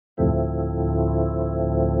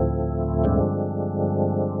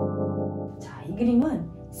그림은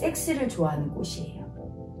섹스를 좋아하는 꽃이에요.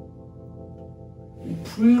 이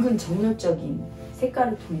붉은 정열적인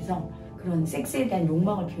색깔을 통해서 그런 섹스에 대한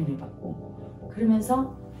욕망을 표현해봤고,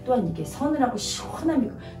 그러면서 또한 이게 서늘하고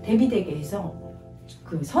시원한 대비되게 해서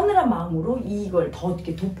그 서늘한 마음으로 이걸 더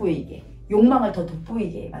이렇게 돋보이게, 욕망을 더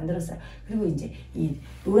돋보이게 만들었어요. 그리고 이제 이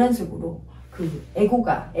노란색으로 그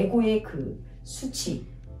에고의 그 수치를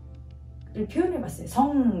표현해봤어요.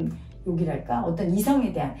 성욕이랄까, 어떤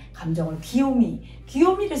이성에 대한 감정을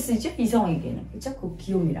귀요미를 쓰죠, 이성에게는. 그렇죠? 그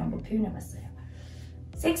귀요미를 한번 표현해봤어요.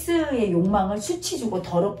 섹스의 욕망을 수치 주고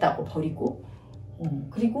더럽다고 버리고,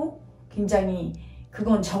 그리고 굉장히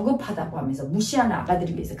그건 저급하다고 하면서 무시하는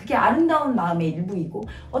아가들을 위해서, 그게 아름다운 마음의 일부이고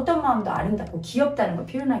어떤 마음도 아름답고 귀엽다는 걸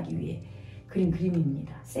표현하기 위해 그린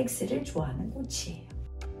그림입니다. 섹스를 좋아하는 꽃이에요.